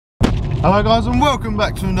Hello guys and welcome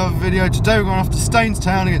back to another video. Today we're going off to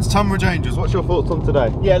Stainstown against Tonbridge Angels. What's your thoughts on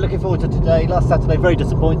today? Yeah, looking forward to today. Last Saturday very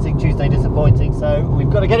disappointing, Tuesday disappointing, so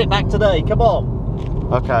we've got to get it back today, come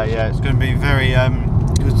on! Okay, yeah, it's going to be very,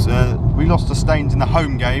 because we lost to Staines in the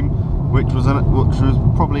home game, which was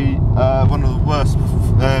probably one of the worst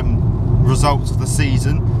results of the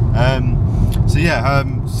season. So yeah,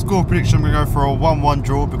 score prediction, I'm going to go for a 1-1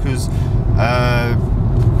 draw because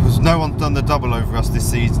no one's done the double over us this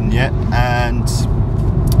season yet, and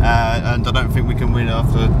I don't think we can win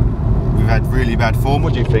after we've had really bad form.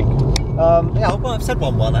 What do you think? Yeah, well, I've said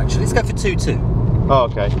 1-1 actually. Let's go for 2-2. Oh,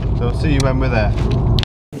 okay. So I'll see you when we're there.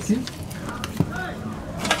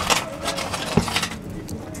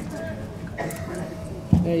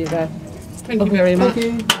 There you go. Thank you very much.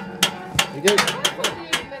 There you go.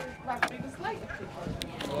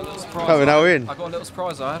 Coming now in. I got a little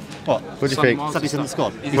surprise I have. What do you think? Somebody's in the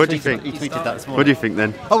squad. What do you think? He tweeted that this morning. What do you think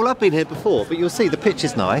then? Oh, well, I've been here before, but you'll see the pitch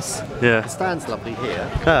is nice. Yeah. The stand's lovely here.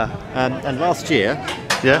 Ah. And last year,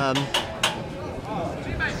 Yeah.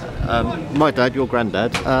 my dad, your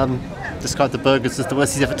granddad, described the burgers as the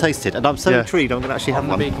worst he's ever tasted, and I'm so intrigued I'm going to actually have I'm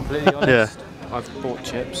one. going to be completely honest. I've bought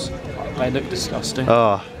chips. They look disgusting.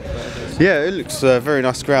 Oh. Yeah, it looks very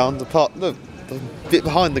nice ground. The bit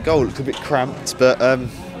behind the goal looks a bit cramped, but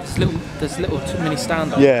There's little mini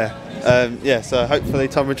stand-up. yeah. Yeah, so hopefully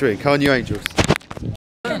Tonbridge win. Come on, you Angels.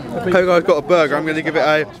 Okay guys, got a burger. I'm going to give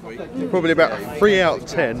it probably about a 3 out of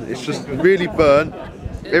 10. It's just really burnt.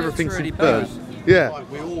 Everything's really burnt. Yeah.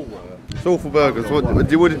 It's awful burgers. What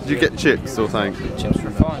did you get, chips or something? Chips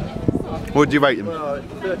were fine. What did you rate them?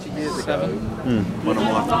 7.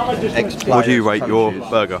 What do you rate your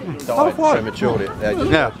burger? Oh, fine. Matured it.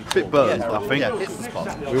 Yeah, a bit burnt, I think. Yeah, it's the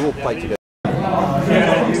spot. We all played together.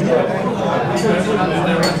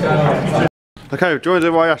 Okay, joined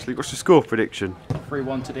by Ashley. What's your score prediction?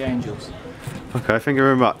 3-1 to the Angels. Okay, thank you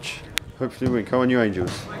very much. Hopefully we win. Come on, you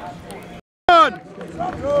Angels. Come on!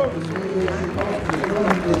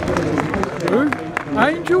 Who?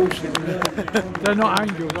 Angels? They're not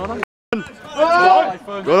angels, are they?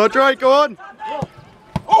 Go on, Drake, go on!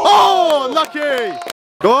 Oh, lucky!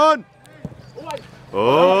 Go on!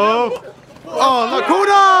 Oh! Oh, look,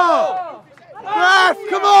 corner! Ref,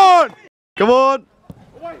 come on! Come on!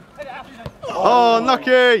 Oh,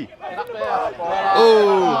 unlucky!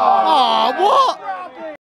 Oh! Oh, what?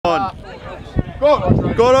 Go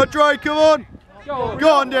on! Go on, Drake, come on! Go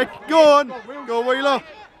on, Nick, go on! Go on, Wheeler!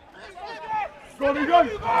 Go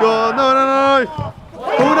on, no!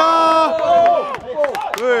 Corner!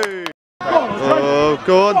 Hey. Oh,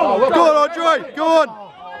 go on! Go on, Andre! Go on!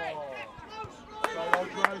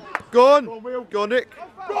 Go on! Go on, Nick!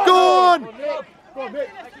 Go on!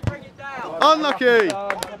 Unlucky!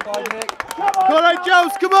 Come on,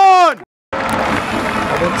 Angels, come on! I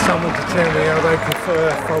want someone to tell me how they prefer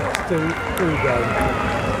folks to go.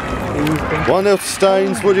 1-0 to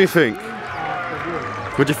Staines, what do you think?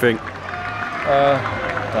 What do you think?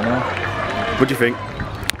 Don't know. What do you think?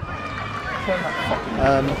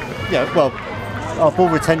 Yeah, well, our ball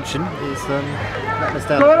retention is letting us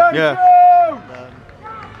down. Yeah.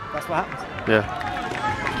 That's what happens. Yeah.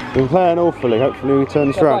 We're playing awfully, hopefully we turn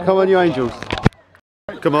this around. Come on, you Angels.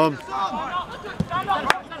 Come on.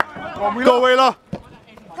 Go, Wheeler.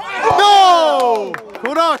 No!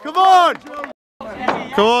 Corner, come on!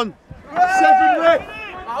 Come on. 7 rep.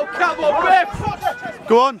 Oh, come on, rep.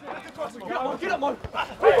 Go on.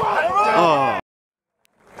 Oh.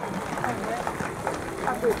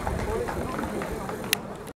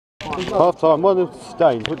 Half time, 1-0 to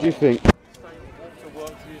Staines. What do you think?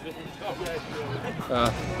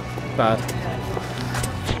 Bad.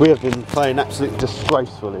 We have been playing absolutely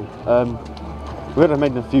disgracefully. We have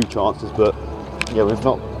made a few chances, but yeah,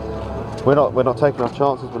 we're not taking our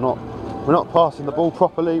chances. We're not passing the ball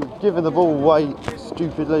properly. We're giving the ball away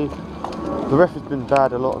stupidly. The ref has been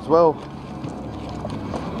bad a lot as well.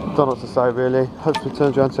 Don't know what to say really. Hopefully it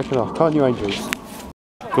turns around second half. Can't you Angels?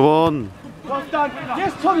 Come on.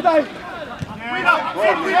 Yes, Tommy Dave.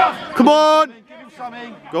 Come on.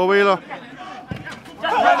 Go Wheeler.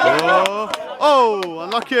 Oh,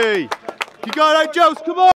 unlucky. You got it, Angels.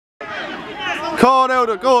 Come on. Can't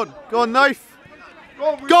Elder. Go on, Nath.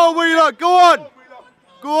 Go Wheeler. Go on.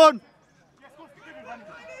 Go on.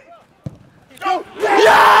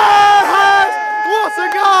 Yes! What a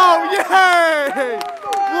goal! Yay!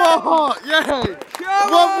 What? Yay!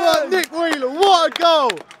 1-1 Nick Wheeler. What a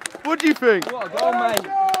goal! What do you think? What a goal, mate.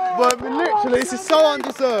 Well, literally, this is so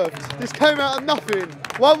undeserved. This came out of nothing.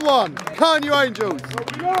 1-1. Can you Angels?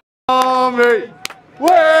 Army,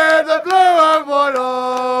 we're the blue and white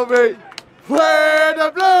army. We're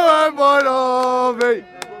the blue and white army.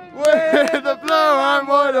 We're the blue and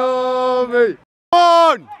white army.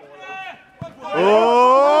 On!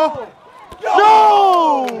 Oh!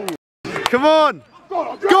 No! Come on! Go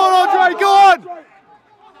on, Andre! Go on!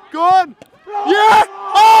 Go on! Yeah!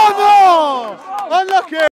 Oh no!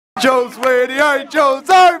 Unlucky! Angels, we're the angels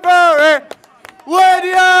over it! We're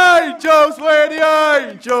the angels, we're the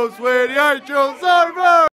angels, we're the angels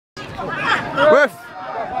over it! Whiff!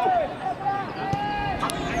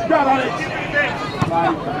 Go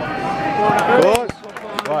on!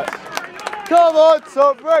 Right. Come on,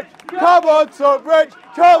 Tonbridge! Come on, Tonbridge!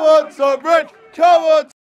 Come on, Tonbridge! Come on!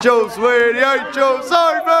 Angels, we're the angels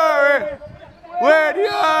over it! We're the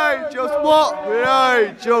angels, what? We're the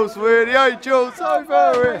angels, we're the angels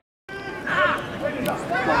over it!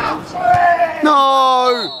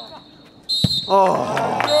 No! Oh!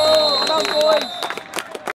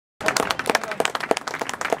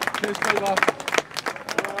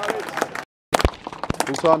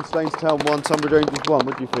 Full time, Staines Town 1, Tonbridge Angels 1.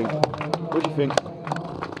 What do you think? What do you think?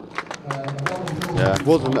 Yeah, it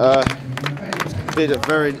wasn't did a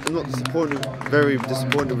very not disappointed, very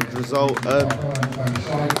disappointed with the result.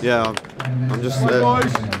 Yeah, I'm just.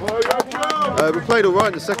 We played all right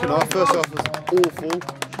in the second half. First half was awful.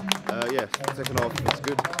 Yeah, second half was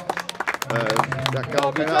good. That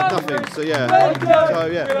goal came out of nothing. So yeah,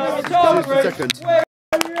 lose the second.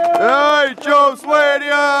 Angels, we're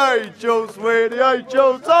the angels, we're the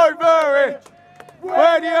angels over it.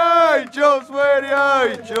 We're the angels, we're the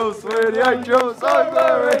angels, we're the angels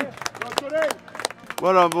over it.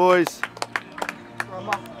 Well done, boys.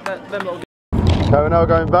 Okay, we're now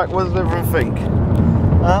going back. What does everyone think?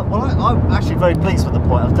 Well, I'm actually very pleased with the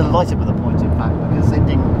point. I was delighted with the point, in fact, because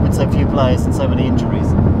ending with so few players and so many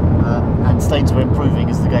injuries, and Staines were improving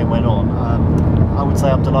as the game went on, I would say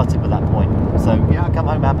I'm delighted with that point. So yeah, I come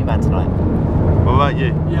home a happy man tonight. What about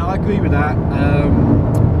you? Yeah, I agree with that.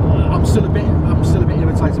 I'm still a bit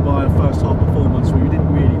irritated by the first half performance. We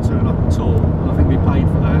didn't really turn up at all. I think we paid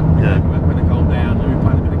for that. Yeah. We went a goal down. We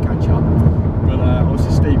played a bit of catch up. But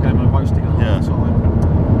obviously Steve came and roasting at half time.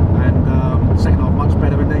 And second half much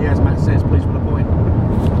better. And as Matt says, pleased with the point.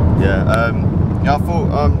 Yeah. Yeah, I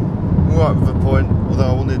thought all right with the point. Although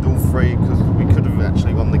I wanted all three because we could have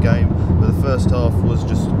actually won the game. But the first half was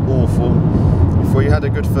just awful. If we had a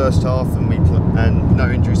good first half and no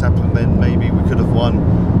injuries happened, then maybe we could have won.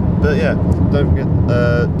 But yeah, don't forget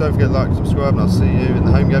to like, subscribe, and I'll see you in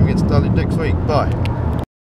the home game against Dudley next week. Bye.